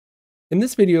In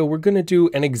this video, we're going to do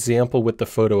an example with the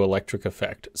photoelectric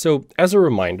effect. So as a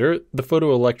reminder, the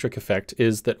photoelectric effect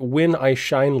is that when I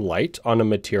shine light on a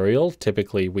material,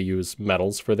 typically we use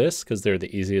metals for this because they're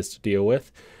the easiest to deal with,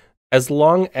 as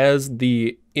long as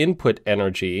the input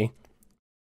energy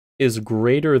is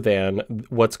greater than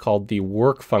what's called the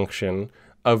work function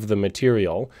of the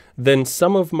material, then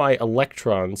some of the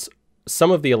electrons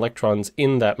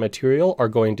in that material are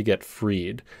going to get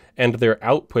freed, and their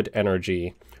output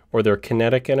energy, or their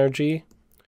kinetic energy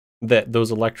that those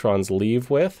electrons leave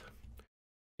with,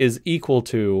 is equal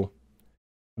to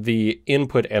the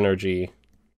input energy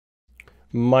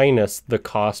minus the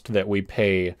cost that we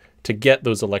pay to get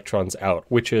those electrons out,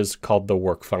 which is called the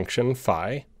work function,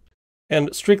 phi.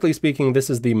 And strictly speaking, this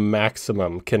is the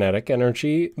maximum kinetic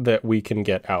energy that we can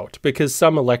get out, because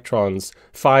some electrons,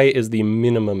 phi is the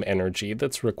minimum energy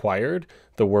that's required,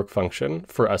 the work function,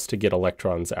 for us to get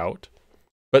electrons out.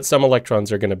 But some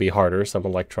electrons are going to be harder,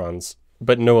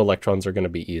 but no electrons are going to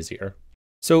be easier.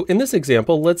 So in this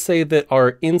example, let's say that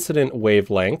our incident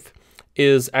wavelength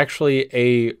is actually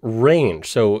a range.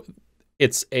 So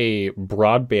it's a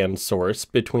broadband source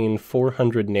between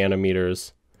 400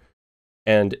 nanometers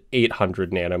and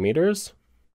 800 nanometers.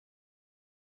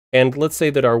 And let's say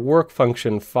that our work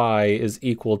function phi is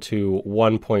equal to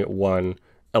 1.1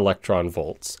 electron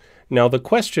volts. Now the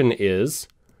question is,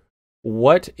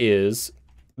 what is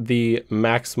the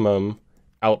maximum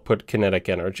output kinetic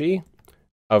energy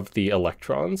of the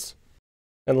electrons?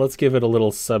 And let's give it a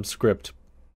little subscript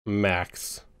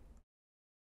max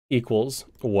equals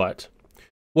what?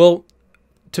 Well,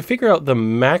 to figure out the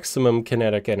maximum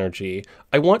kinetic energy,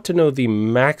 I want to know the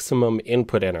maximum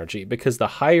input energy, because the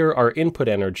higher our input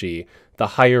energy, the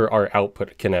higher our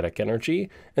output kinetic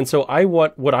energy. And so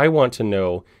what I want to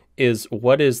know is,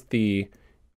 what is the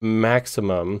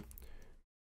maximum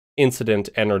incident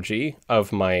energy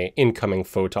of my incoming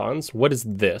photons? What is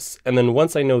this? And then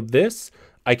once I know this,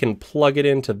 I can plug it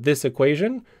into this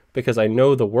equation because I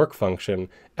know the work function,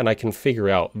 and I can figure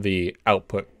out the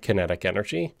output kinetic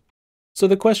energy. So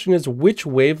the question is, which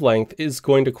wavelength is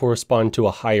going to correspond to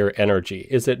a higher energy?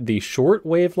 Is it the short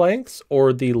wavelengths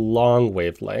or the long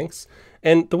wavelengths?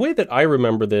 And the way that I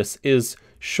remember this is,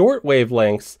 short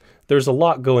wavelengths, there's a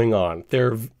lot going on.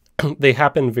 They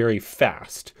happen very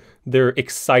fast. They're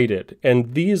excited,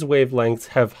 and these wavelengths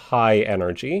have high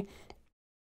energy.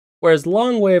 Whereas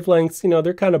long wavelengths,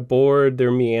 they're kind of bored,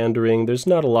 they're meandering, there's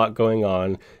not a lot going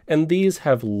on, and these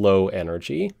have low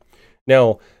energy.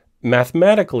 Now,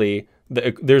 mathematically,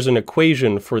 there's an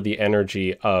equation for the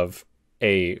energy of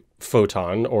a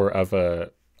photon, or of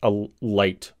a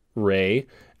light ray,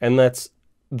 and that's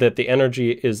that the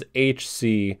energy is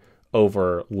hc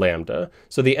over lambda.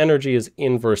 So the energy is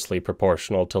inversely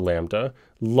proportional to lambda.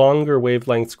 Longer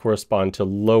wavelengths correspond to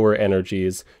lower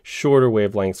energies, shorter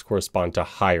wavelengths correspond to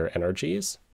higher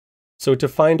energies. So to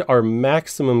find our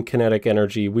maximum kinetic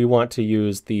energy, we want to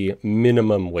use the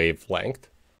minimum wavelength.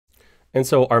 And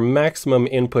so our maximum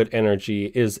input energy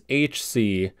is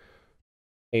hc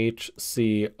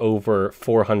over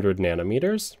 400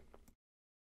 nanometers.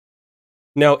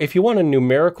 Now, if you want a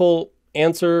numerical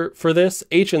answer for this,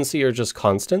 h and c are just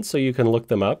constants, so you can look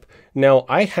them up. Now,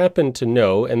 I happen to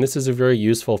know, and this is a very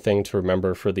useful thing to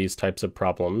remember for these types of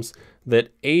problems, that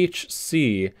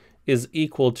hc is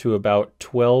equal to about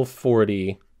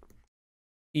 1240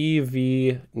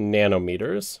 eV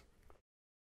nanometers.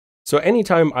 So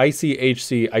anytime I see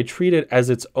hc, I treat it as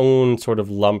its own sort of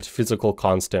lumped physical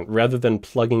constant, rather than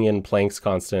plugging in Planck's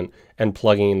constant and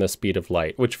plugging in the speed of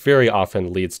light, which very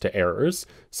often leads to errors.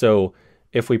 So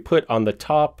if we put on the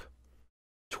top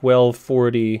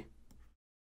 1240,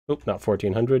 not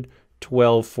 1400,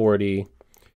 1240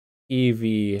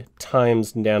 eV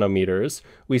times nanometers,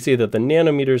 we see that the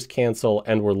nanometers cancel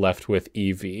and we're left with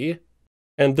eV.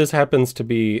 And this happens to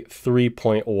be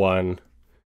 3.1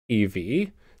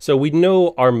 eV. So we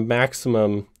know our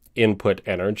maximum input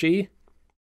energy.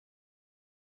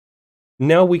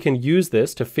 Now we can use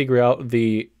this to figure out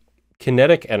the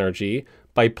kinetic energy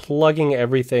by plugging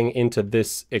everything into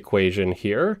this equation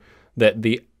here, that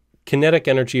the kinetic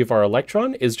energy of our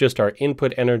electron is just our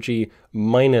input energy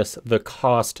minus the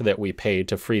cost that we pay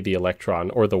to free the electron,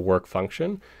 or the work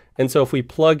function. And so if we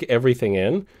plug everything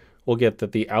in, we'll get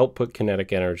that the output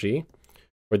kinetic energy,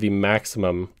 or the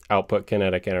maximum output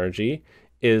kinetic energy,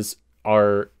 is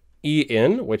our E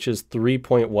in, which is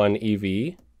 3.1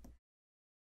 eV,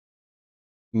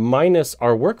 minus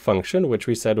our work function, which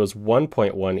we said was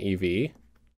 1.1 eV.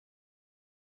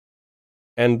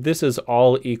 And this is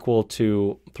all equal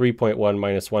to 3.1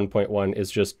 minus 1.1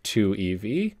 is just 2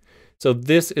 eV. So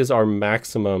this is our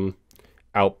maximum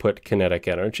output kinetic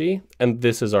energy, and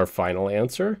this is our final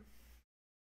answer.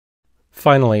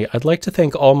 Finally, I'd like to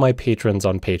thank all my patrons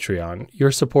on Patreon.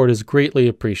 Your support is greatly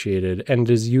appreciated, and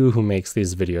it is you who makes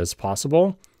these videos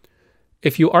possible.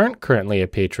 If you aren't currently a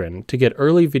patron, to get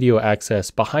early video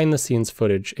access, behind-the-scenes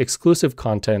footage, exclusive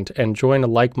content, and join a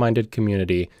like-minded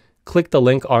community, click the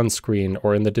link on screen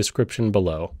or in the description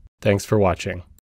below. Thanks for watching.